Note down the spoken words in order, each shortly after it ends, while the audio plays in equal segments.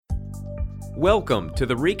Welcome to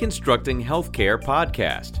the Reconstructing Healthcare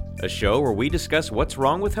podcast, a show where we discuss what's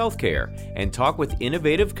wrong with healthcare and talk with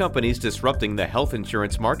innovative companies disrupting the health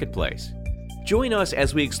insurance marketplace. Join us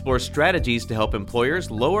as we explore strategies to help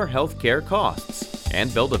employers lower healthcare costs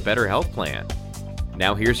and build a better health plan.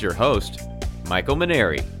 Now here's your host, Michael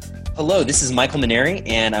Mainieri. Hello, this is Michael Mainieri,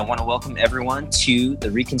 and I want to welcome everyone to the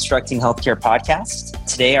Reconstructing Healthcare podcast.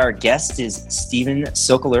 Today, our guest is Steven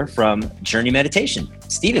Sokler from Journey Meditation.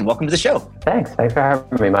 Steven, welcome to the show. Thanks for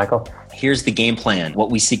having me, Michael. Here's the game plan.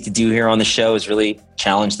 What we seek to do here on the show is really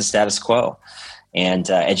challenge the status quo and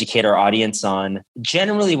educate our audience on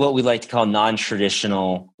generally what we like to call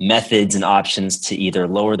non-traditional methods and options to either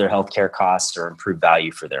lower their healthcare costs or improve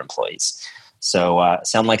value for their employees. So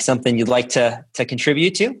sound like something you'd like to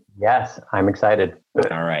contribute to? Yes, I'm excited.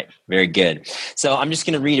 All right. Very good. So I'm just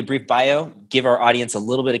going to read a brief bio, give our audience a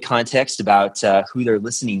little bit of context about who they're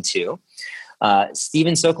listening to.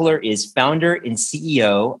 Steven Sokler is founder and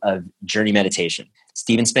CEO of Journey Meditation.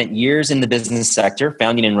 Steven spent years in the business sector,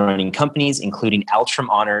 founding and running companies, including Altram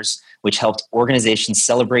Honors, which helped organizations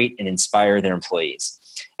celebrate and inspire their employees.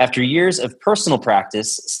 After years of personal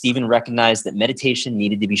practice, Steven recognized that meditation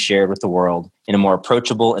needed to be shared with the world in a more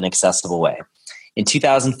approachable and accessible way. In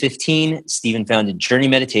 2015, Steven founded Journey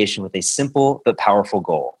Meditation with a simple but powerful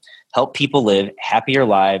goal: help people live happier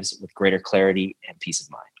lives with greater clarity and peace of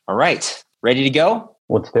mind. All right, ready to go?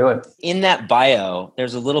 Let's do it. In that bio,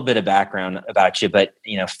 there's a little bit of background about you, but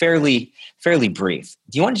fairly brief.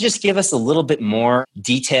 Do you want to just give us a little bit more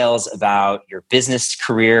details about your business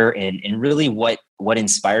career and really what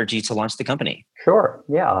inspired you to launch the company? Sure.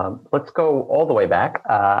 Yeah. Let's go all the way back.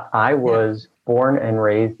 I was born and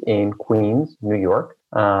raised in Queens, New York,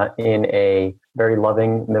 in a very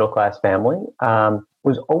loving middle-class family.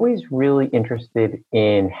 Was always really interested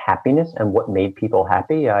in happiness and what made people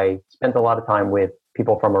happy. I spent a lot of time with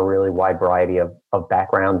people from a really wide variety of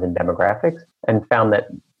backgrounds and demographics, and found that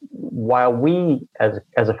while we as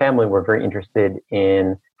a family were very interested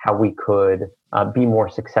in how we could be more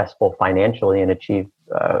successful financially and achieve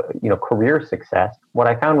career success, what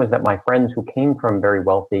I found was that my friends who came from very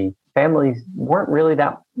wealthy families weren't really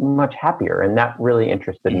that much happier, and that really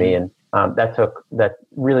interested me. And that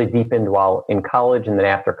really deepened while in college and then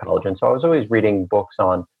after college. And so I was always reading books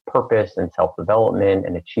on purpose and self-development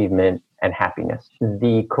and achievement and happiness.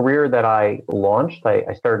 The career that I launched,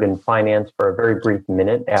 I started in finance for a very brief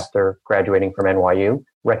minute after graduating from NYU,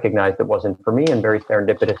 recognized it wasn't for me, and very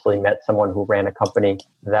serendipitously met someone who ran a company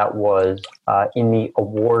that was in the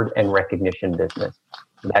award and recognition business.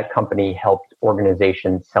 That company helped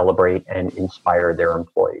organizations celebrate and inspire their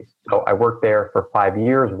employees. So I worked there for 5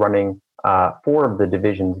 years running 4 of the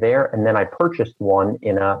divisions there, and then I purchased one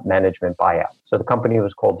in a management buyout. So the company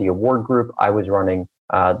was called the Award Group. I was running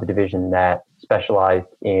the division that specialized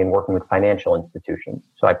in working with financial institutions.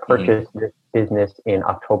 So I purchased this business in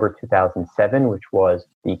October 2007, which was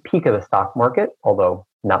the peak of the stock market, although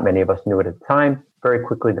not many of us knew it at the time. Very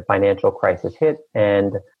quickly, the financial crisis hit,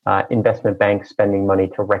 and investment banks spending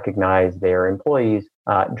money to recognize their employees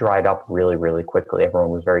dried up really, really quickly.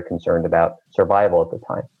 Everyone was very concerned about survival at the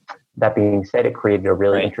time. That being said, it created a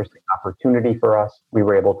really interesting opportunity for us. We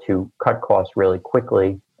were able to cut costs really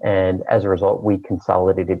quickly, and as a result, we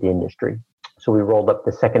consolidated the industry. So we rolled up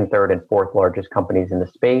the second, third, and fourth largest companies in the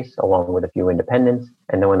space, along with a few independents.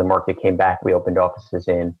 And then when the market came back, we opened offices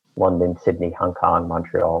in London, Sydney, Hong Kong,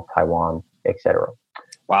 Montreal, Taiwan, etc.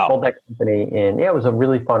 Wow. Sold that company it was a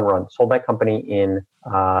really fun run. Sold that company in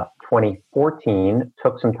 2014,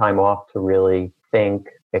 took some time off to really think,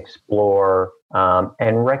 explore,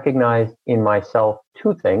 and recognized in myself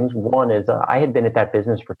 2 things. One is I had been at that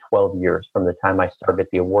business for 12 years from the time I started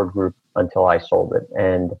the Award Group until I sold it.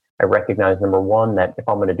 And I recognized, number one, that if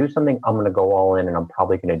I'm going to do something, I'm going to go all in, and I'm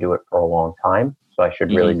probably going to do it for a long time. So I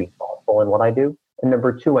should really be thoughtful in what I do. And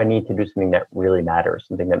number 2, I need to do something that really matters,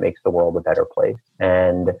 something that makes the world a better place.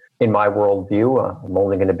 And in my worldview, I'm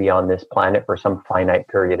only going to be on this planet for some finite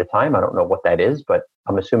period of time. I don't know what that is, but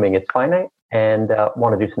I'm assuming it's finite, and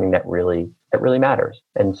want to do something that really matters.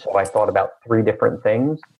 And so I thought about 3 different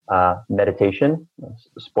things. Meditation,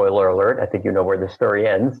 spoiler alert, I think you know where the story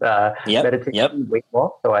ends. Meditation, weight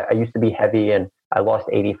loss. So I used to be heavy, and I lost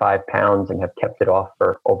 85 pounds and have kept it off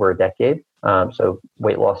for over a decade. So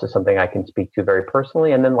weight loss is something I can speak to very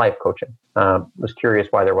personally. And then life coaching. Was curious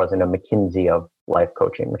why there wasn't a McKinsey of life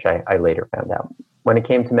coaching, which I later found out. When it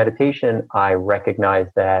came to meditation, I recognized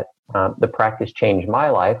that the practice changed my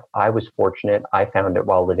life. I was fortunate. I found it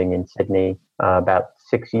while living in Sydney about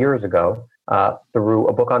 6 years ago. through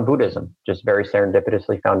a book on Buddhism. Just very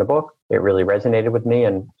serendipitously found a book. It really resonated with me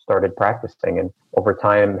and started practicing. And over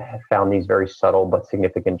time, have found these very subtle but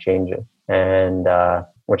significant changes, and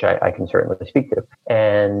which I can certainly speak to.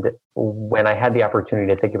 And when I had the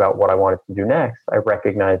opportunity to think about what I wanted to do next, I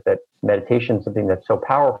recognized that meditation is something that's so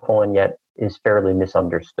powerful and yet is fairly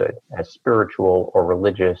misunderstood as spiritual or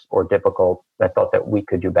religious or difficult. I thought that we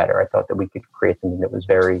could do better. I thought that we could create something that was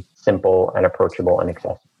very simple and approachable and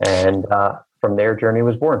accessible. And from there, Journey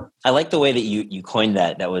was born. I like the way that you coined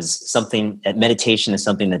that. That was something that meditation is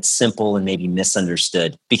something that's simple and maybe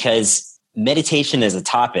misunderstood, because meditation as a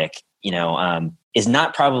topic, is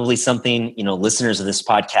not probably something, listeners of this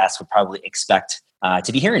podcast would probably expect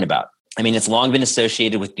to be hearing about. I mean, it's long been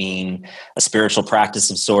associated with being a spiritual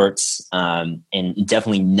practice of sorts, and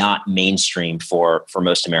definitely not mainstream for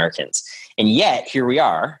most Americans. And yet here we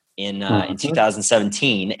are in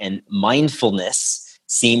 2017, and mindfulness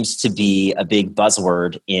seems to be a big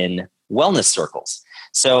buzzword in wellness circles.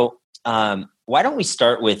 So why don't we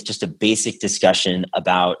start with just a basic discussion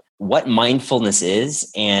about what mindfulness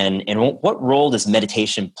is and what role does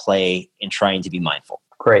meditation play in trying to be mindful?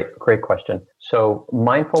 Great question. So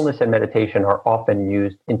mindfulness and meditation are often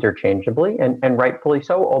used interchangeably, and rightfully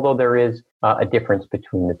so, although there is a difference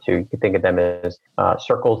between the two. You can think of them as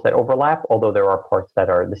circles that overlap, although there are parts that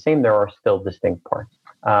are the same, there are still distinct parts.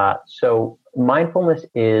 So mindfulness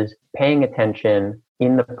is paying attention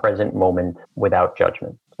in the present moment without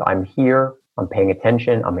judgment. So I'm here, I'm paying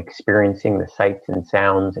attention, I'm experiencing the sights and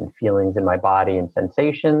sounds and feelings in my body and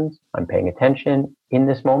sensations. I'm paying attention in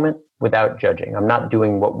this moment without judging. I'm not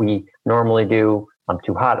doing what we normally do. I'm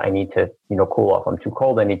too hot, I need to, cool off. I'm too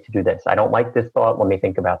cold, I need to do this. I don't like this thought, let me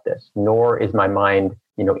think about this. Nor is my mind,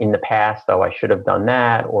 in the past, oh, I should have done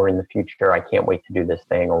that, or in the future, I can't wait to do this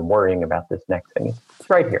thing, or worrying about this next thing. It's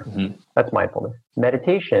right here. Mm-hmm. That's mindfulness.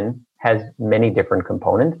 Meditation has many different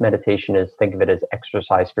components. Meditation is, think of it as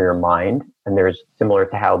exercise for your mind. And there's, similar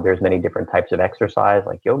to how there's many different types of exercise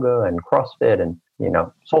like yoga and CrossFit and,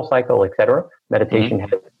 SoulCycle, etc. Meditation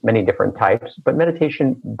has many different types, but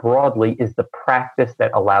meditation broadly is the practice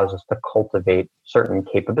that allows us to cultivate certain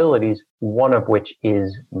capabilities, one of which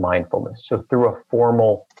is mindfulness. So through a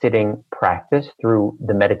formal sitting practice, through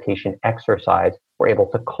the meditation exercise, we're able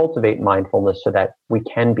to cultivate mindfulness so that we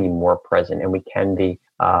can be more present and we can be,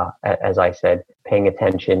 as I said, paying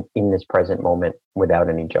attention in this present moment without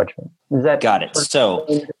any judgment. Is that got it? So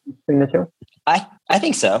between the two? I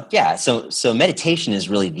think so. Yeah. So meditation is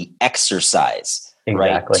really the exercise,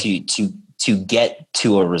 exactly. Right? To get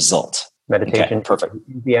to a result. Meditation, okay, perfect.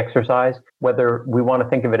 The exercise, whether we want to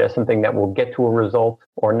think of it as something that will get to a result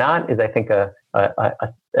or not, is I think a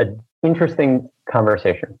interesting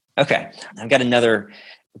conversation. Okay. I've got another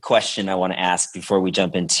question I want to ask before we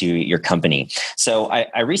jump into your company. So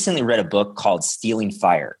I recently read a book called Stealing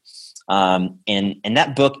Fire. And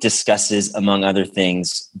that book discusses, among other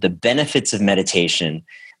things, the benefits of meditation,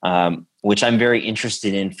 which I'm very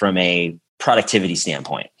interested in from a productivity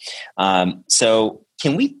standpoint. So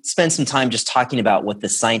can we spend some time just talking about what the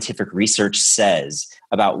scientific research says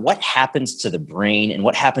about what happens to the brain and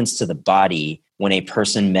what happens to the body when a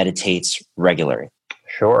person meditates regularly?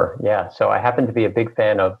 Sure. Yeah. So I happen to be a big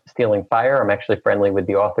fan of Stealing Fire. I'm actually friendly with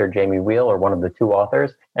the author, Jamie Wheal, or one of the two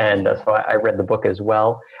authors. And so I read the book as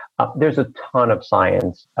well. There's a ton of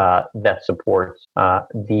science that supports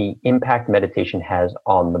the impact meditation has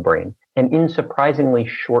on the brain, and in surprisingly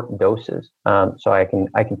short doses. So I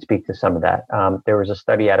can speak to some of that. There was a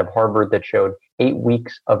study out of Harvard that showed 8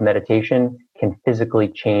 weeks of meditation can physically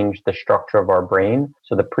change the structure of our brain.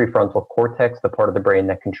 So the prefrontal cortex, the part of the brain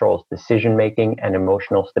that controls decision-making and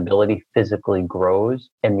emotional stability, physically grows.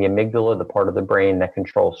 And the amygdala, the part of the brain that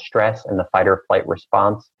controls stress and the fight or flight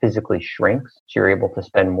response, physically shrinks. So you're able to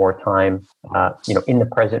spend more time, in the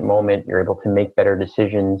present moment. You're able to make better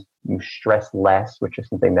decisions. You stress less, which is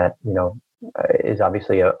something that, is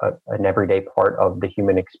obviously an everyday part of the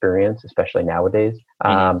human experience, especially nowadays.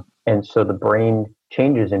 And so the brain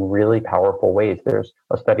changes in really powerful ways. There's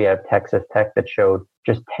a study out of Texas Tech that showed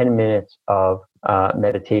just 10 minutes of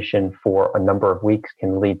meditation for a number of weeks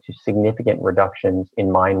can lead to significant reductions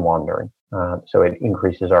in mind wandering. So it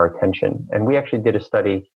increases our attention. And we actually did a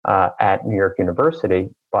study at New York University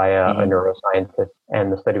by a neuroscientist,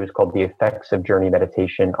 and the study was called The Effects of Journey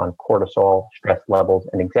Meditation on Cortisol, Stress Levels,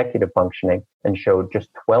 and Executive Functioning, and showed just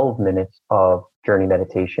 12 minutes of journey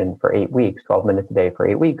meditation for 8 weeks, 12 minutes a day for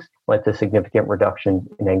 8 weeks, led to significant reduction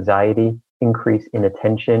in anxiety, increase in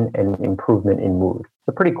attention, and improvement in mood.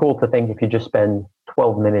 So pretty cool to think if you just spend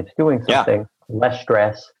 12 minutes doing something, less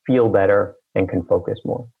stress, feel better, and can focus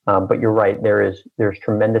more. But you're right, there's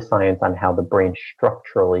tremendous science on how the brain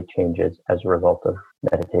structurally changes as a result of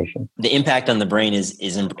meditation. The impact on the brain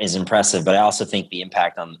is impressive, but I also think the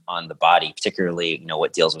impact on the body, particularly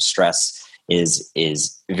what deals with stress, is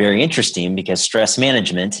very interesting, because stress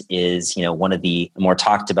management is one of the more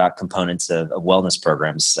talked about components of wellness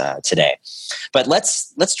programs today. But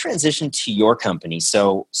let's transition to your company.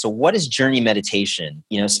 So what is Journey Meditation?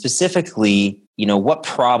 Specifically, what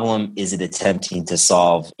problem is it attempting to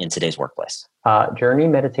solve in today's workplace? Journey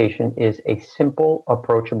Meditation is a simple,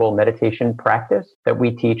 approachable meditation practice that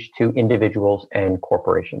we teach to individuals and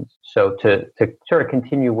corporations. So to sort of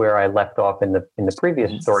continue where I left off in the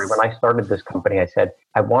previous story, when I started this company, I said,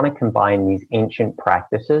 I want to combine these ancient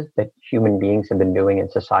practices that human beings have been doing in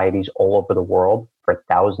societies all over the world for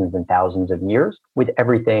thousands and thousands of years with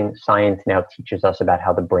everything science now teaches us about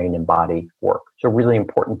how the brain and body work. So really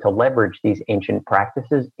important to leverage these ancient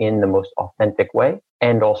practices in the most authentic way,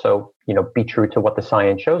 and also, be true to what the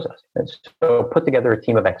science shows us. And so put together a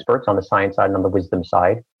team of experts on the science side and on the wisdom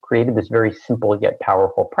side, created this very simple yet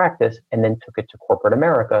powerful practice, and then took it to corporate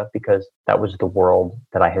America because that was the world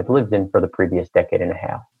that I had lived in for the previous decade and a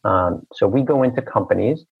half. So we go into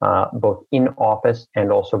companies, both in office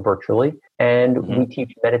and also virtually, and we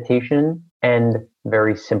teach meditation and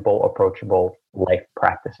very simple, approachable life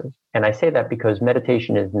practices. And I say that because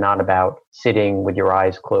meditation is not about sitting with your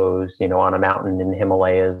eyes closed, on a mountain in the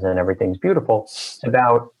Himalayas and everything's beautiful. It's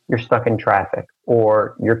about you're stuck in traffic,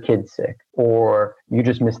 or your kid's sick, or you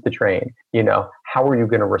just missed the train. How are you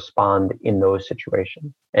going to respond in those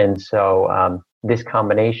situations? And so this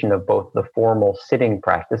combination of both the formal sitting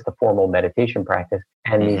practice, the formal meditation practice,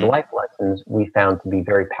 and these life lessons we found to be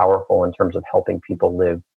very powerful in terms of helping people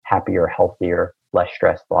live happier, healthier, less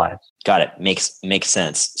stressed lives. Got it. Makes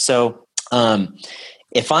sense. So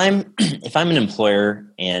if I'm an employer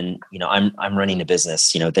and I'm running a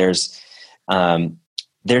business, there's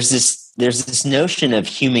this notion of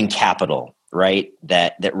human capital, right?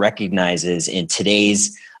 That recognizes in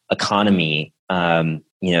today's economy,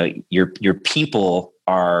 your people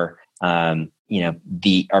are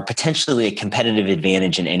are potentially a competitive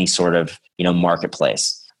advantage in any sort of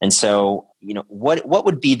marketplace. And so, what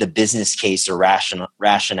would be the business case or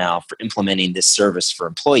rationale for implementing this service for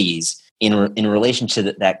employees in relation to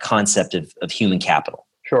that concept of human capital?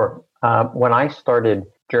 Sure. When I started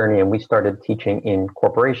Journey and we started teaching in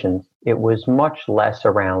corporations, it was much less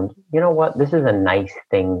around, this is a nice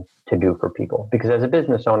thing to do for people. Because as a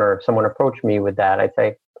business owner, if someone approached me with that, I'd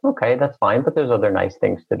say, okay, that's fine, but there's other nice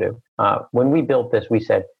things to do. When we built this, we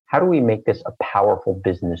said, how do we make this a powerful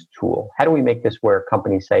business tool? How do we make this where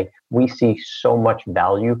companies say, we see so much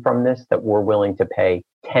value from this that we're willing to pay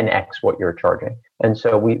 10x what you're charging? And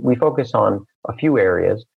so we focus on a few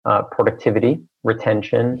areas, productivity,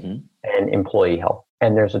 retention, and employee health.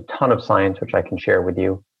 And there's a ton of science, which I can share with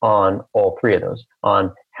you on all three of those,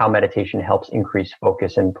 on how meditation helps increase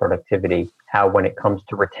focus and productivity, how when it comes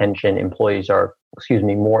to retention, employees are,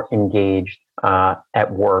 more engaged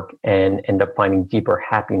at work and end up finding deeper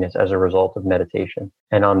happiness as a result of meditation.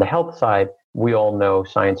 And on the health side, we all know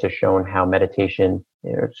science has shown how meditation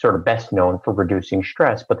is sort of best known for reducing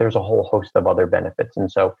stress, but there's a whole host of other benefits.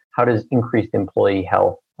 And so how does increased employee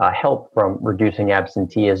health help from reducing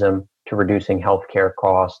absenteeism to reducing healthcare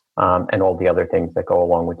costs and all the other things that go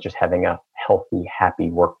along with just having a healthy, happy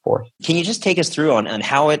workforce? Can you just take us through on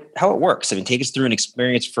how it works? I mean, take us through an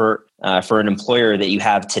experience for an employer that you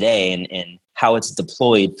have today and how it's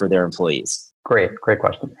deployed for their employees. Great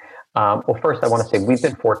question. Well, first, I want to say we've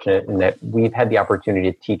been fortunate in that we've had the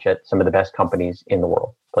opportunity to teach at some of the best companies in the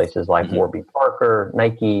world. Places like Warby Parker,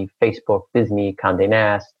 Nike, Facebook, Disney, Condé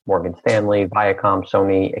Nast, Morgan Stanley, Viacom,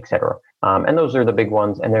 Sony, etc. And those are the big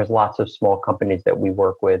ones. And there's lots of small companies that we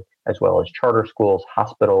work with, as well as charter schools,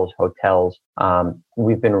 hospitals, hotels.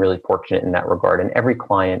 We've been really fortunate in that regard. And every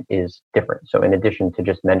client is different. So in addition to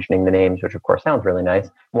just mentioning the names, which of course sounds really nice,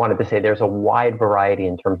 I wanted to say there's a wide variety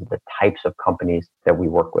in terms of the types of companies that we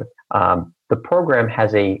work with. The program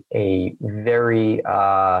has a very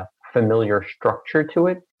familiar structure to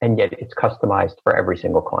it, and yet it's customized for every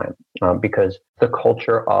single client because the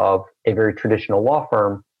culture of a very traditional law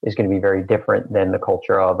firm is going to be very different than the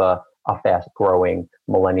culture of a fast-growing,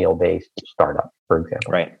 millennial-based startup, for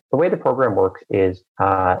example. Right. The way the program works is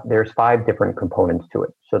there's 5 different components to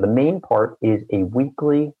it. So the main part is a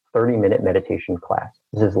weekly 30-minute meditation class.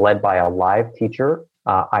 This is led by a live teacher,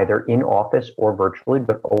 either in office or virtually,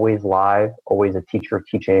 but always live, always a teacher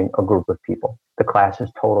teaching a group of people. The class is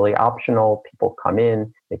totally optional. People come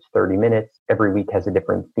in, it's 30 minutes. Every week has a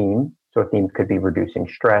different theme. So a theme could be reducing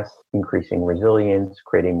stress, increasing resilience,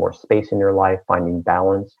 creating more space in your life, finding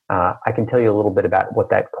balance. I can tell you a little bit about what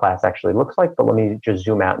that class actually looks like, but let me just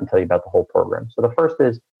zoom out and tell you about the whole program. So the first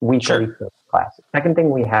is weekly class. Second thing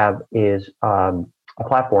we have is a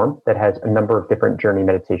platform that has a number of different journey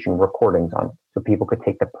meditation recordings on it. So people could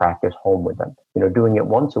take the practice home with them. Doing it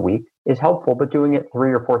once a week is helpful, but doing it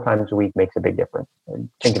 3 or 4 times a week makes a big difference. And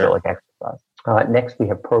think of it like exercise. Next, we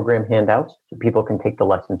have program handouts. So people can take the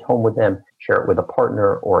lessons home with them, share it with a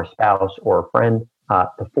partner or a spouse or a friend.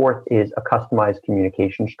 The fourth is a customized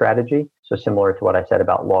communication strategy. So similar to what I said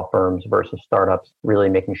about law firms versus startups, really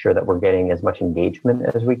making sure that we're getting as much engagement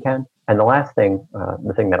as we can. And the last thing,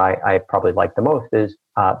 the thing that I probably like the most is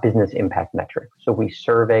business impact metrics. So we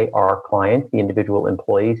survey our clients, the individual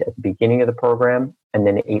employees at the beginning of the program, and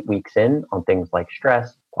then 8 weeks in on things like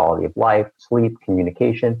stress, quality of life, sleep,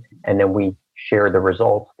 communication, and then we share the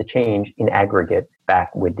results, the change in aggregate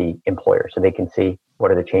back with the employer so they can see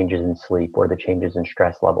what are the changes in sleep, what are the changes in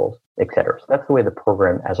stress levels, et cetera. So that's the way the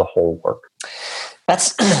program as a whole works.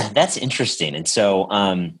 That's interesting. And so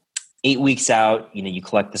 8 weeks out, you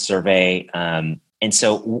collect the survey. And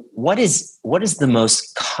so what is the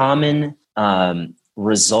most common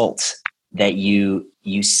result that you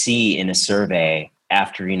see in a survey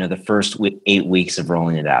after, the first 8 weeks of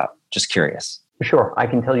rolling it out? Just curious. Sure. I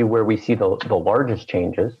can tell you where we see the largest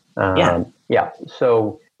changes.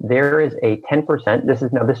 So there is a 10%.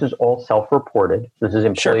 This is all self-reported. This is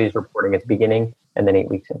employees reporting at the beginning and then 8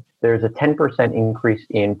 weeks in. There's a 10% increase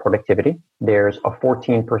in productivity. There's a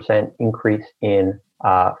 14% increase in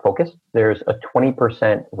focus. There's a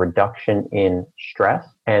 20% reduction in stress,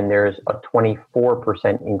 and there's a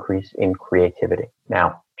 24% increase in creativity.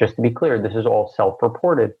 Now, just to be clear, this is all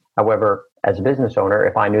self-reported. However, as a business owner,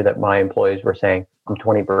 if I knew that my employees were saying I'm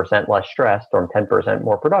 20% less stressed or I'm 10%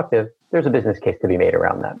 more productive, there's a business case to be made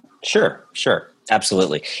around that. Sure.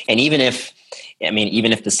 Absolutely. And even if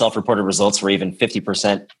the self-reported results were even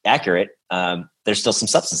 50% accurate, there's still some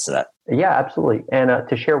substance to that. Yeah, absolutely. And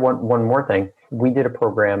to share one more thing, we did a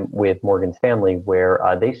program with Morgan Stanley where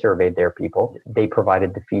they surveyed their people. They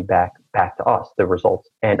provided the feedback back to us, the results.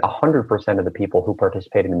 And 100% of the people who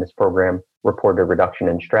participated in this program reported a reduction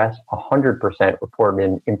in stress, 100% reported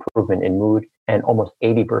an improvement in mood, and almost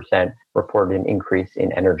 80% reported an increase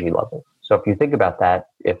in energy levels. So if you think about that,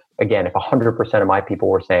 if 100% of my people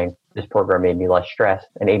were saying this program made me less stressed,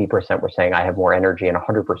 and 80% were saying I have more energy, and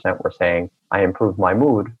 100% were saying I improved my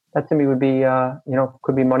mood, that to me would be,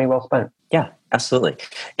 could be money well spent. Yeah, absolutely.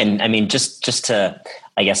 And I mean, just to,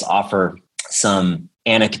 I guess, offer some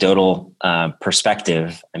anecdotal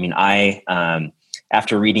perspective. I mean,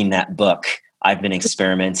 after reading that book, I've been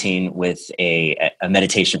experimenting with a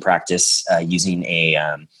meditation practice using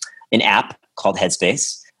an app called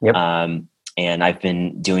Headspace. Yep. And I've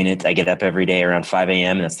been doing it. I get up every day around 5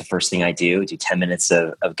 a.m. and that's the first thing I do 10 minutes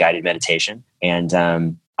of guided meditation. And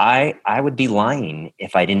I would be lying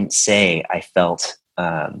if I didn't say I felt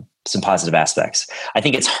some positive aspects. I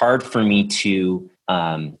think it's hard for me to,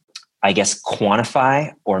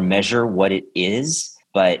 quantify or measure what it is.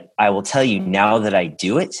 But I will tell you now that I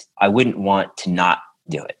do it, I wouldn't want to not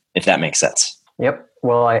do it, if that makes sense. Yep.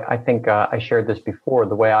 Well, I think I shared this before.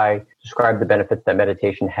 The way I describe the benefits that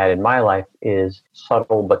meditation had in my life is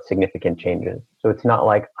subtle but significant changes. So it's not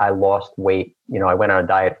like I lost weight. I went on a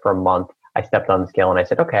diet for a month. I stepped on the scale and I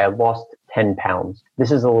said, okay, I lost 10 pounds.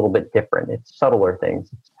 This is a little bit different. It's subtler things.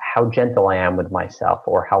 It's how gentle I am with myself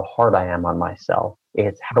or how hard I am on myself.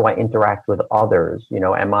 It's how do I interact with others?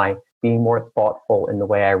 Am I being more thoughtful in the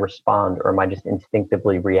way I respond, or am I just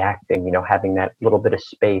instinctively reacting, having that little bit of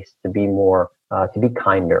space to be more, to be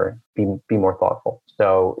kinder, be more thoughtful.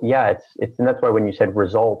 So yeah, it's, and that's why when you said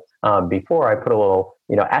results before, I put a little,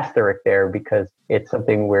 asterisk there, because it's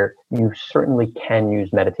something where you certainly can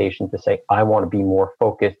use meditation to say, I want to be more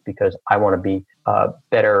focused because I want to be a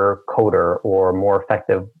better coder or more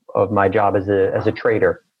effective of my job as a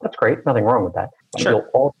trader. That's great. Nothing wrong with that. Sure. You'll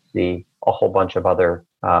also see a whole bunch of other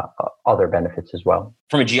benefits as well.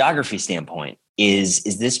 From a geography standpoint, is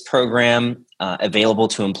this program available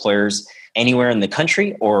to employers anywhere in the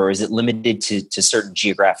country, or is it limited to certain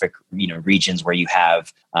geographic regions where you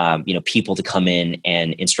have people to come in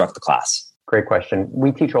and instruct the class? Great question.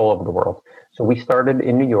 We teach all over the world. So we started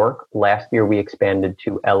in New York. Last year, we expanded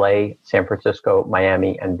to LA, San Francisco,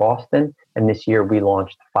 Miami, and Boston. And this year, we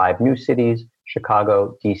launched 5 new cities: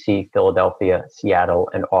 Chicago, DC, Philadelphia, Seattle,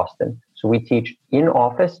 and Austin. So we teach in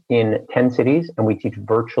office in 10 cities, and we teach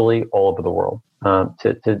virtually all over the world.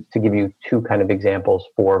 To give you 2 kind of examples,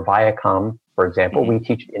 for Viacom, For example, we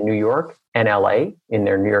teach in New York and LA, in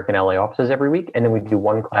their New York and LA offices every week. And then we do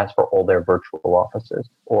one class for all their virtual offices.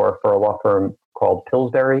 Or for a law firm called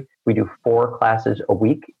Pillsbury, we do 4 classes a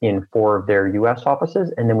week in 4 of their US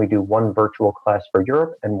offices. And then we do 1 virtual class for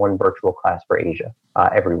Europe and 1 virtual class for Asia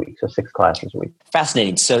every week. So 6 classes a week.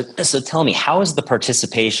 Fascinating. So tell me, how is the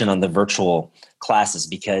participation on the virtual classes?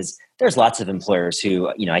 Because there's lots of employers who,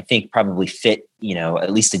 I think probably fit,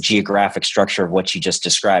 at least a geographic structure of what you just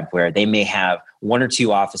described, where they may have 1 or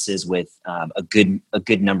 2 offices with a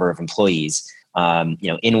good number of employees,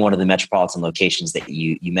 in one of the metropolitan locations that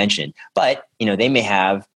you mentioned. But, they may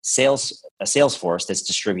have a sales force that's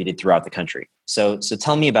distributed throughout the country. So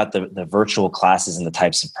tell me about the virtual classes and the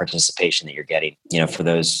types of participation that you're getting, for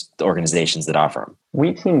those organizations that offer them.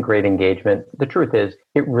 We've seen great engagement. The truth is,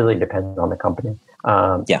 it really depends on the company.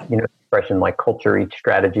 Expression like culture eats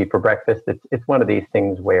strategy for breakfast. It's one of these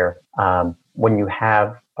things where when you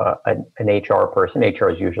have an HR person, HR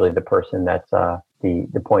is usually the person that's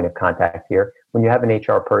the point of contact here. When you have an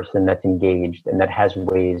HR person that's engaged and that has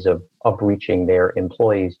ways of reaching their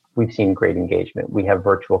employees, we've seen great engagement. We have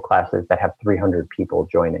virtual classes that have 300 people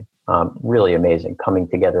joining. Really amazing, coming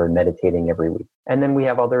together and meditating every week. And then we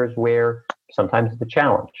have others where sometimes it's a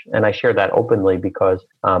challenge. And I share that openly because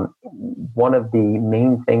one of the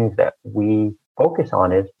main things that we focus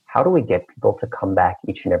on is how do we get people to come back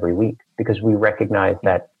each and every week? Because we recognize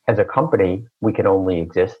that as a company, we can only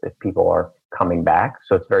exist if people are coming back.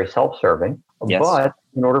 So it's very self-serving. Yes. But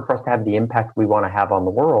in order for us to have the impact we want to have on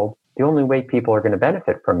the world, the only way people are going to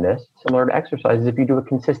benefit from this, similar to exercise, is if you do it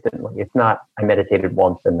consistently. It's not, I meditated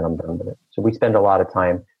once and then I'm done with it. So we spend a lot of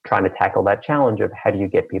time trying to tackle that challenge of how do you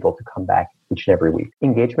get people to come back each and every week.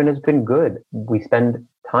 Engagement has been good. We spend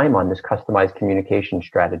time on this customized communication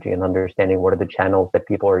strategy and understanding what are the channels that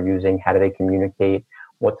people are using, how do they communicate,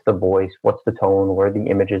 what's the voice, what's the tone, what are the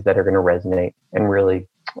images that are going to resonate, and really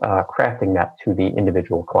crafting that to the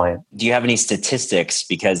individual client. Do you have any statistics?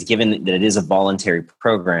 Because given that it is a voluntary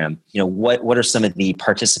program, what are some of the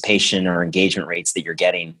participation or engagement rates that you're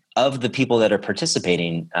getting of the people that are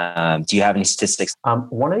participating? Do you have any statistics?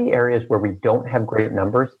 One of the areas where we don't have great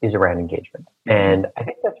numbers is around engagement. And I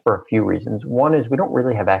think that's for a few reasons. One is we don't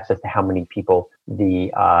really have access to how many people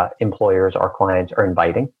the employers, our clients, are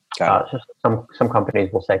inviting. So some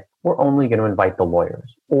companies will say, we're only going to invite the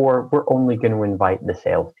lawyers, or we're only going to invite the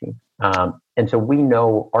sales team. And so we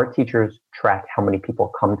know our teachers track how many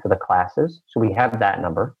people come to the classes. So we have that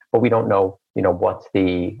number, but we don't know, what's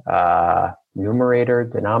the numerator,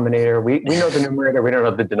 denominator. We know the numerator, we don't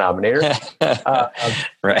know the denominator.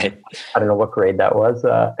 Right. I don't know what grade that was.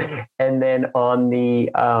 And then on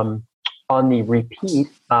the repeat,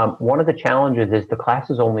 one of the challenges is the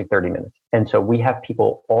class is only 30 minutes. And so we have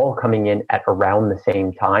people all coming in at around the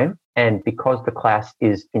same time. And because the class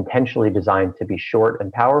is intentionally designed to be short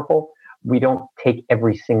and powerful, we don't take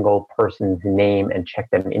every single person's name and check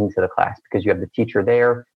them into the class because you have the teacher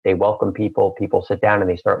there, they welcome people, people sit down and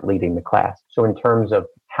they start leading the class. So in terms of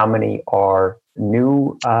how many are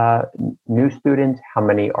new students, how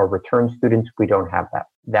many are return students, we don't have that.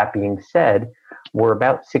 That being said, we're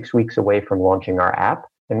about 6 weeks away from launching our app.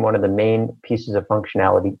 And one of the main pieces of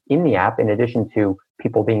functionality in the app, in addition to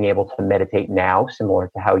people being able to meditate now, similar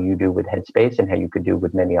to how you do with Headspace and how you could do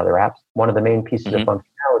with many other apps, one of the main pieces of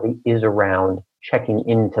functionality is around checking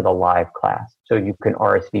into the live class. So you can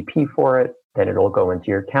RSVP for it, then it'll go into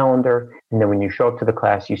your calendar. And then when you show up to the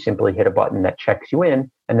class, you simply hit a button that checks you in,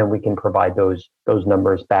 and then we can provide those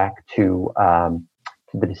numbers back to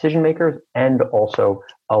the decision makers and also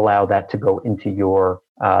allow that to go into your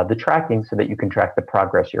the tracking so that you can track the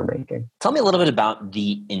progress you're making. Tell me a little bit about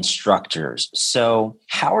the instructors. So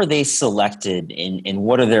how are they selected and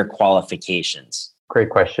what are their qualifications? Great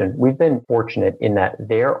question. We've been fortunate in that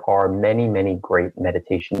there are many, many great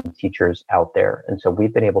meditation teachers out there. And so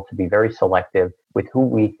we've been able to be very selective with who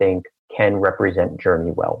we think can represent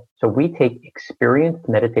Journey well. So we take experienced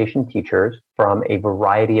meditation teachers from a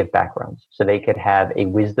variety of backgrounds. So they could have a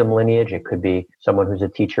wisdom lineage. It could be someone who's a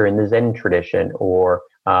teacher in the Zen tradition or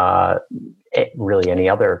really any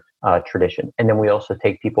other tradition. And then we also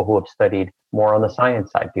take people who have studied more on the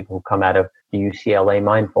science side, people who come out of the UCLA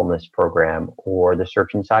mindfulness program or the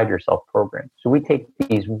Search Inside Yourself program. So we take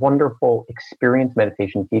these wonderful experienced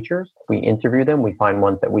meditation teachers, we interview them, we find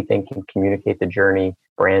ones that we think can communicate the Journey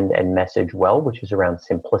brand and message well, which is around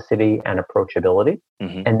simplicity and approachability.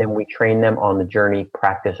 And then we train them on the Journey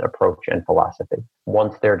practice, approach, and philosophy.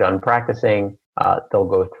 Once they're done practicing, they'll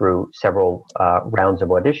go through several rounds of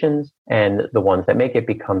auditions, and the ones that make it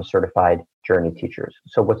become certified Journey teachers.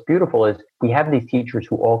 So what's beautiful is we have these teachers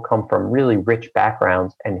who all come from really rich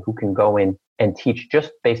backgrounds and who can go in and teach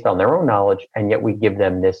just based on their own knowledge. And yet we give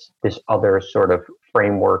them this other sort of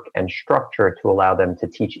framework and structure to allow them to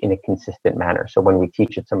teach in a consistent manner. So when we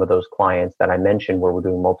teach at some of those clients that I mentioned where we're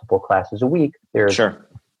doing multiple classes a week, there's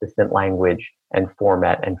consistent language and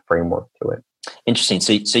format and framework to it. Interesting.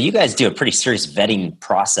 So you guys do a pretty serious vetting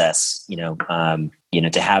process,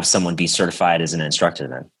 to have someone be certified as an instructor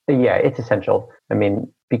then. Yeah, it's essential. I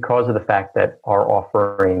mean, because of the fact that our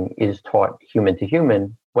offering is taught human to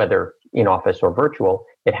human, whether in office or virtual,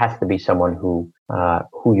 it has to be someone who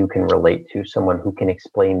you can relate to, someone who can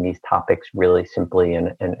explain these topics really simply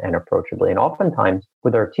and approachably. And oftentimes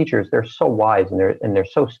with our teachers, they're so wise and they're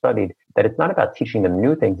so studied that it's not about teaching them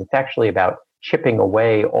new things. It's actually about chipping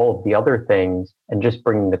away all of the other things and just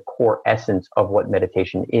bringing the core essence of what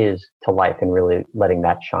meditation is to life and really letting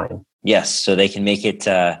that shine. Yes. So they can make it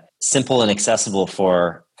simple and accessible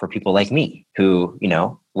for people like me who,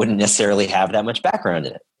 wouldn't necessarily have that much background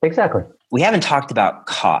in it. Exactly. We haven't talked about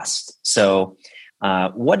cost. So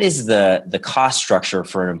what is the cost structure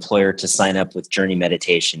for an employer to sign up with Journey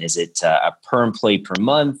Meditation? Is it a per employee per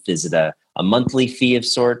month? Is it a monthly fee of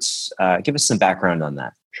sorts? Give us some background on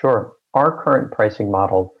that. Sure. Our current pricing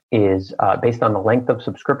model is based on the length of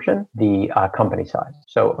subscription, the company size.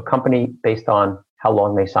 So a company based on how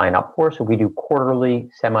long they sign up for. So we do quarterly,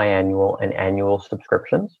 semi-annual, and annual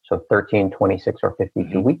subscriptions. So 13, 26, or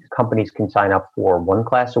 52 weeks. Companies can sign up for one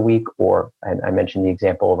class a week, and I mentioned the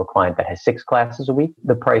example of a client that has 6 classes a week.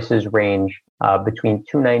 The prices range between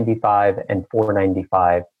 $295 and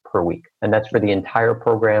 $495 per week. And that's for the entire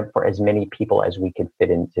program for as many people as we can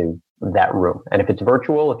fit into that room. And if it's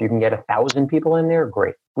virtual, if you can get 1,000 people in there,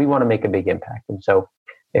 great. We want to make a big impact. And so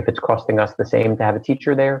if it's costing us the same to have a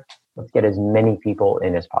teacher there, let's get as many people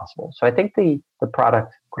in as possible. So I think the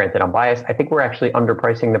product, granted I'm biased, I think we're actually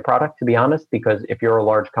underpricing the product, to be honest, because if you're a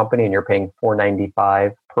large company and you're paying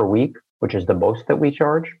 $495 per week, which is the most that we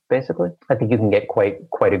charge, basically, I think you can get quite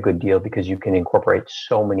a good deal because you can incorporate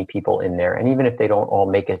so many people in there. And even if they don't all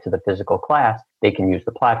make it to the physical class, they can use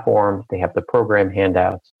the platform, they have the program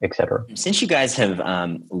handouts, et cetera. Since you guys have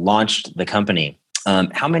launched the company,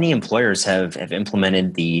 how many employers have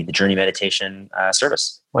implemented the Journey Meditation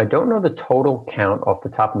service? Well, I don't know the total count off the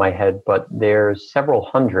top of my head, but there's several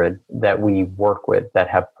hundred that we work with that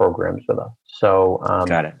have programs with us. So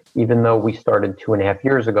Got it. Even though we started 2.5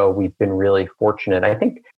 years ago, we've been really fortunate. I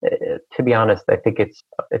think, to be honest, I think it's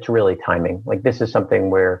really timing. Like this is something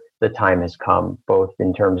where the time has come, both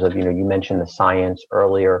in terms of, you mentioned the science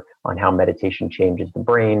earlier on how meditation changes the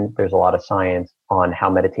brain. There's a lot of science on how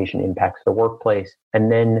meditation impacts the workplace.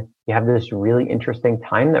 And then you have this really interesting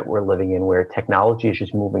time that we're living in where technology is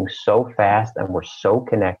just moving so fast and we're so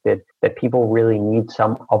connected that people really need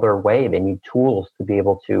some other way. They need tools to be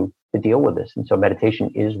able to deal with this. And so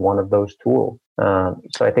meditation is one of those tools.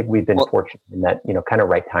 So I think we've been fortunate in that, kind of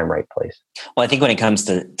right time, right place. Well, I think when it comes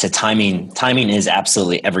to timing is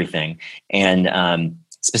absolutely everything. And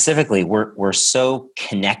specifically, we're so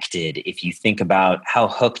connected. If you think about how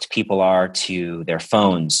hooked people are to their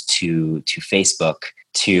phones, to Facebook,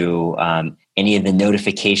 to any of the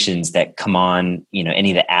notifications that come on,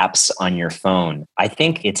 any of the apps on your phone. I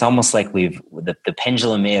think it's almost like the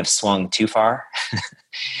pendulum may have swung too far,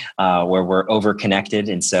 where we're over connected,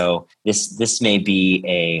 and so this may be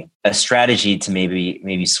a strategy to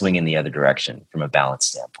maybe swing in the other direction from a balance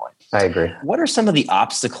standpoint. I agree. What are some of the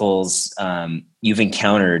obstacles you've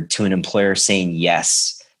encountered to an employer saying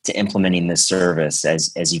yes to implementing this service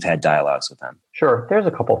as you've had dialogues with them? Sure. There's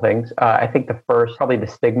a couple things. I think the first, probably the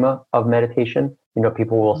stigma of meditation.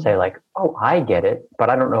 People will say like, "Oh, I get it, but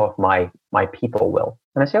I don't know if my people will."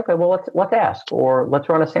 And I say, "Okay, well, let's ask, or let's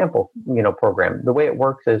run a sample, program." The way it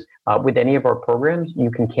works is with any of our programs, you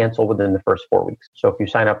can cancel within the first 4 weeks. So if you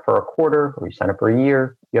sign up for a quarter or you sign up for a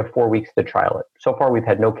year, you have 4 weeks to trial it. So far, we've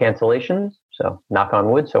had no cancellations. So knock on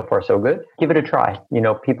wood, so far so good. Give it a try.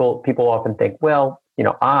 People often think, well,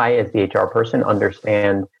 I, as the HR person,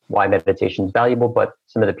 understand why meditation is valuable, but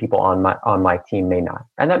some of the people on my team may not.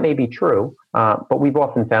 And that may be true, but we've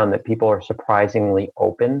often found that people are surprisingly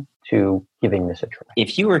open to giving this a try.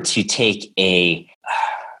 If you were to take a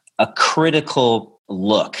critical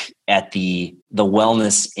look at the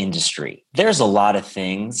wellness industry, there's a lot of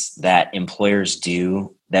things that employers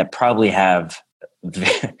do that probably have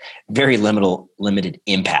very limited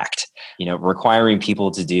impact. Requiring people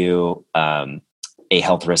to do a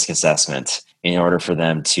health risk assessment in order for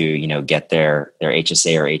them to, get their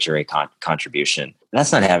HSA or HRA contribution.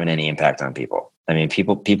 That's not having any impact on people. I mean,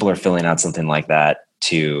 people are filling out something like that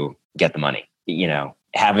to get the money.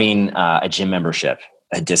 Having a gym membership,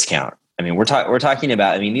 a discount. I mean, we're talking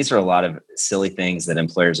about. I mean, these are a lot of silly things that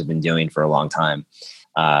employers have been doing for a long time.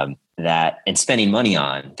 that and spending money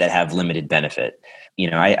on that have limited benefit.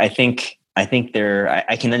 I think I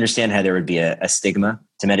can understand how there would be a stigma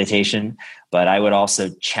to meditation, but I would also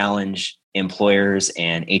challenge employers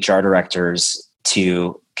and HR directors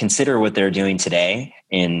to consider what they're doing today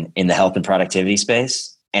in the health and productivity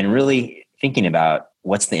space and really thinking about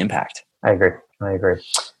what's the impact. I agree.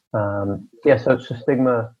 So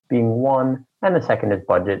stigma being one, and the second is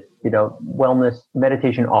budget. Wellness,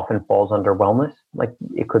 meditation often falls under wellness. Like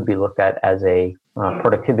it could be looked at as a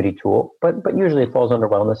productivity tool, but usually it falls under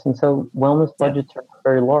wellness. And so wellness budgets are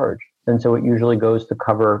very large. And so it usually goes to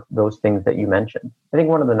cover those things that you mentioned. I think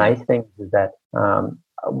one of the nice things is that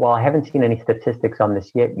while I haven't seen any statistics on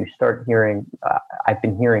this yet, you start hearing, I've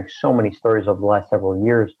been hearing so many stories over the last several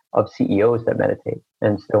years of CEOs that meditate.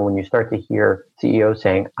 And so when you start to hear CEOs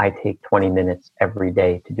saying, I take 20 minutes every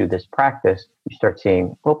day to do this practice, you start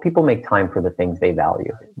seeing, well, people make time for the things they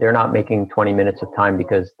value. They're not making 20 minutes of time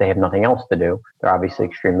because they have nothing else to do. They're obviously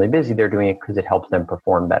extremely busy. They're doing it because it helps them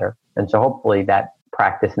perform better. And so hopefully that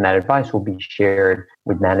practice and that advice will be shared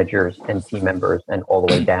with managers and team members and all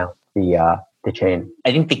the way down the chain.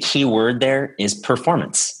 I think the key word there is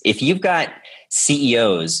performance. If you've got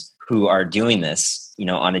CEOs who are doing this,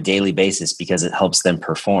 on a daily basis because it helps them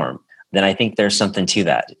perform, then I think there's something to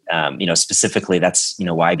that. Specifically, that's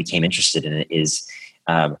why I became interested in it. Is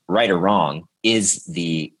right or wrong is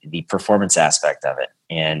the performance aspect of it,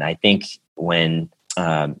 and I think when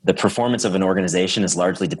the performance of an organization is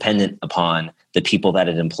largely dependent upon the people that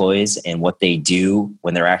it employs and what they do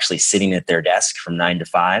when they're actually sitting at their desk from 9 to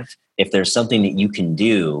 5. If there's something that you can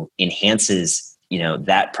do enhances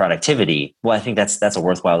that productivity, well, I think that's a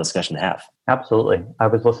worthwhile discussion to have. Absolutely. I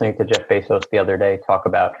was listening to Jeff Bezos the other day talk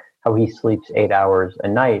about how he sleeps 8 hours a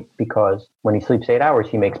night because when he sleeps 8 hours,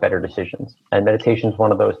 he makes better decisions. And meditation is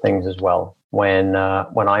one of those things as well. When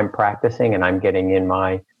I'm practicing and I'm getting in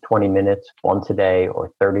my 20 minutes once a day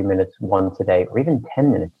or 30 minutes once a day or even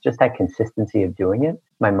 10 minutes, just that consistency of doing it,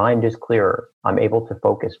 my mind is clearer. I'm able to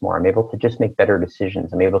focus more. I'm able to just make better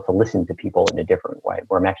decisions. I'm able to listen to people in a different way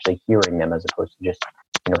where I'm actually hearing them as opposed to just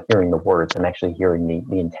hearing the words. I'm actually hearing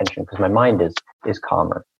the intention because my mind is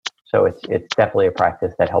calmer. So it's definitely a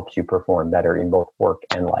practice that helps you perform better in both work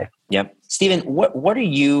and life. Yep. Stephen, what are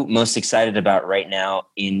you most excited about right now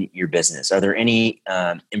in your business? Are there any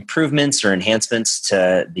improvements or enhancements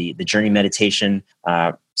to the Journey Meditation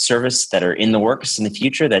service that are in the works in the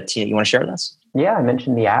future that you want to share with us? Yeah, I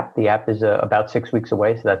mentioned the app. The app is about 6 weeks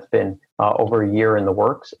away, so that's been over a year in the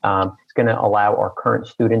works. It's going to allow our current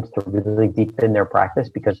students to really deepen their practice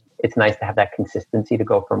because it's nice to have that consistency to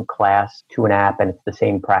go from class to an app, and it's the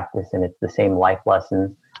same practice and it's the same life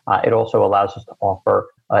lessons. It also allows us to offer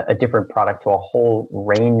a different product to a whole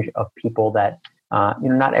range of people that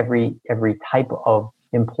not every type of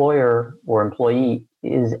employer or employee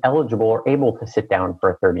is eligible or able to sit down for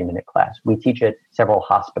a 30-minute class. We teach at several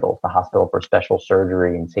hospitals, the Hospital for Special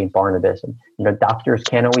Surgery in St. Barnabas. And doctors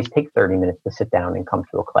can't always take 30 minutes to sit down and come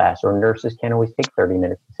to a class, or nurses can't always take 30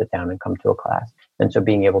 minutes to sit down and come to a class. And so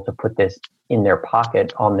being able to put this in their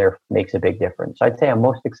pocket makes a big difference. So I'd say I'm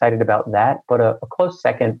most excited about that. But a close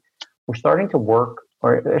second, we're starting to work,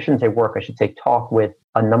 or I shouldn't say work, I should say talk with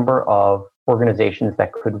a number of organizations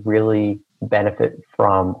that could really benefit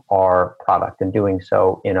from our product, and doing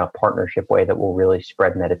so in a partnership way that will really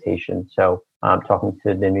spread meditation. So talking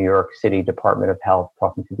to the New York City Department of Health,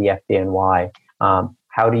 talking to the FDNY,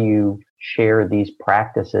 how do you share these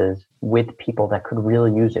practices with people that could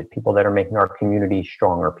really use it, people that are making our community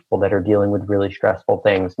stronger, people that are dealing with really stressful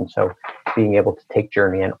things. And so being able to take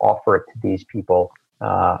Journey and offer it to these people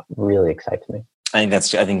really excites me. I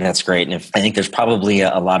think that's great, and I think there's probably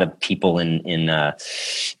a lot of people in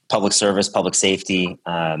public service, public safety,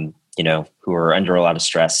 who are under a lot of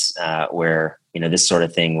stress, where this sort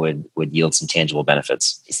of thing would yield some tangible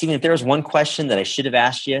benefits. Stephen, if there was one question that I should have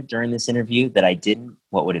asked you during this interview that I didn't,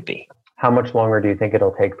 what would it be? How much longer do you think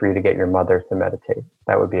it'll take for you to get your mother to meditate?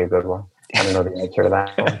 That would be a good one. I don't know the answer to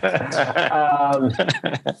that one.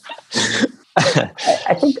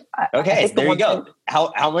 I think. Okay, there you go.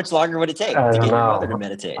 How much longer would it take to get your mother to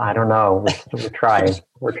meditate? I don't know. We're trying.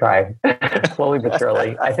 We're trying slowly but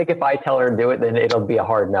surely. I think if I tell her to do it, then it'll be a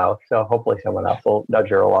hard no. So hopefully someone else will nudge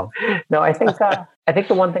her along. No, I think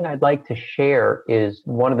the one thing I'd like to share is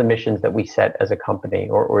one of the missions that we set as a company,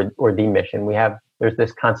 or the mission we have. There's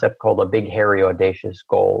this concept called a big, hairy, audacious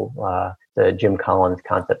goal. The Jim Collins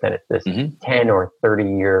concept, and it's this 10 or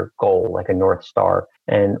 30-year goal, like a North Star.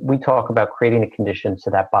 And we talk about creating a condition so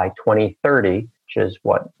that by 2030, which is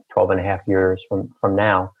 12 and a half years from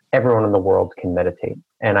now, everyone in the world can meditate.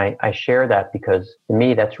 And I share that because to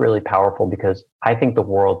me, that's really powerful, because I think the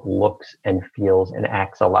world looks and feels and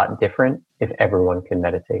acts a lot different if everyone can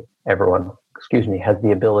meditate. Everyone, has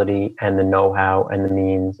the ability and the know-how and the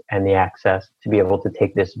means and the access to be able to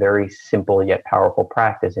take this very simple yet powerful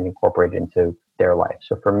practice and incorporate it into their life.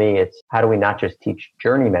 So for me, it's how do we not just teach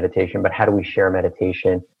journey meditation, but how do we share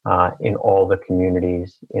meditation in all the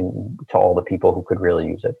communities, to all the people who could really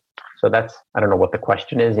use it. So I don't know what the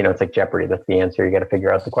question is. It's like Jeopardy. That's the answer. You got to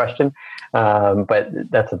figure out the question. But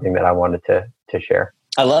that's the thing that I wanted to share.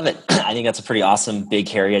 I love it. I think that's a pretty awesome, big,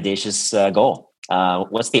 hairy, audacious goal.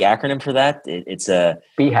 What's the acronym for that? It's a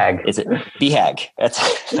BHAG. Is it BHAG?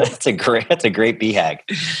 That's a great BHAG.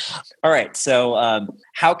 All right. So,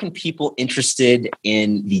 how can people interested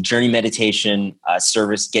in the Journey Meditation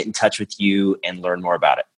service get in touch with you and learn more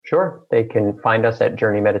about it? Sure. They can find us at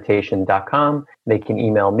journeymeditation.com. They can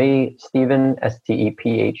email me, Stephen,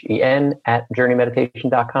 Stephen, at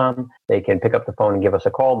journeymeditation.com. They can pick up the phone and give us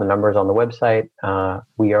a call. The number is on the website.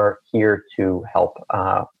 We are here to help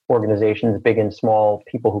organizations, big and small,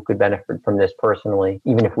 people who could benefit from this personally.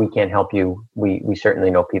 Even if we can't help you, we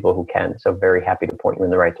certainly know people who can. So very happy to point you in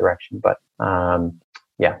the right direction. But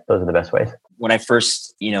those are the best ways. When I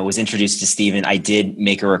first, was introduced to Stephen, I did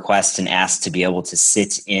make a request and ask to be able to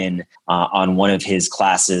sit in on one of his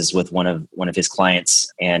classes with one of his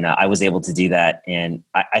clients, and I was able to do that. And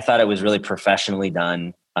I thought it was really professionally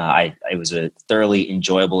done. It was a thoroughly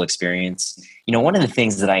enjoyable experience. One of the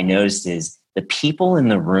things that I noticed is the people in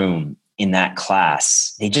the room in that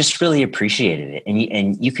class, they just really appreciated it,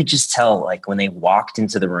 and you could just tell, like when they walked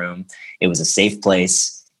into the room, it was a safe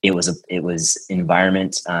place. It was an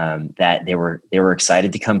environment that they were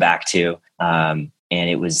excited to come back to, and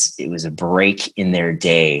it was a break in their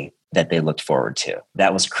day that they looked forward to.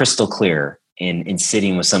 That was crystal clear in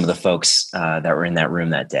sitting with some of the folks that were in that room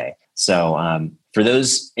that day. So for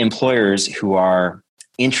those employers who are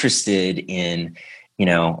interested in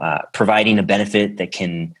providing a benefit that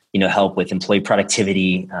can help with employee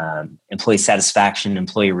productivity, employee satisfaction,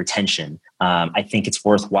 employee retention, I think it's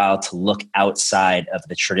worthwhile to look outside of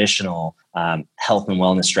the traditional health and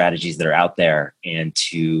wellness strategies that are out there, and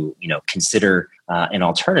to consider an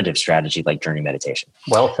alternative strategy like Journey Meditation.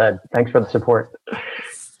 Well said. Thanks for the support.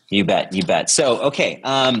 You bet. So, okay.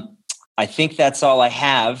 I think that's all I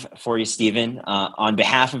have for you, Stephen. On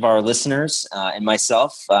behalf of our listeners and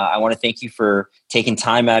myself, I want to thank you for taking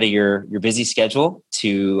time out of your busy schedule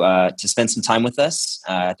to spend some time with us.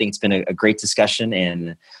 I think it's been a great discussion,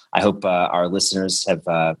 and I hope our listeners have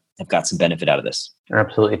got some benefit out of this.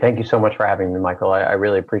 Absolutely. Thank you so much for having me, Michael. I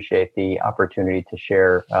really appreciate the opportunity to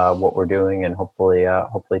share what we're doing, and hopefully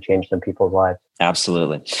change some people's lives.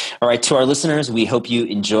 Absolutely. All right. To our listeners, we hope you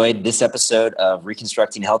enjoyed this episode of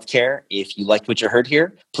Reconstructing Healthcare. If you liked what you heard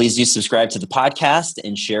here, please do subscribe to the podcast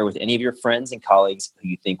and share with any of your friends and colleagues who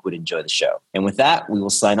you think would enjoy the show. And with that, we will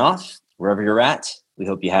sign off. Wherever you're at, we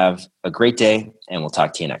hope you have a great day, and we'll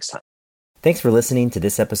talk to you next time. Thanks for listening to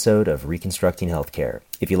this episode of Reconstructing Healthcare.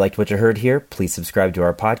 If you liked what you heard here, please subscribe to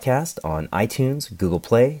our podcast on iTunes, Google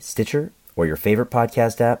Play, Stitcher, or your favorite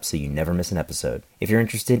podcast app so you never miss an episode. If you're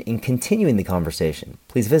interested in continuing the conversation,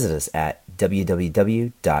 please visit us at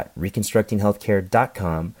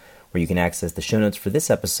www.reconstructinghealthcare.com, where you can access the show notes for this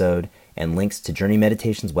episode and links to Journey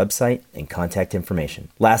Meditation's website and contact information.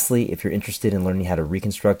 Lastly, if you're interested in learning how to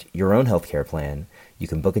reconstruct your own healthcare plan, you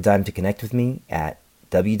can book a time to connect with me at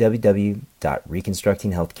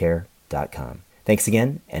www.reconstructinghealthcare.com. Thanks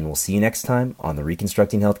again, and we'll see you next time on the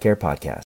Reconstructing Healthcare podcast.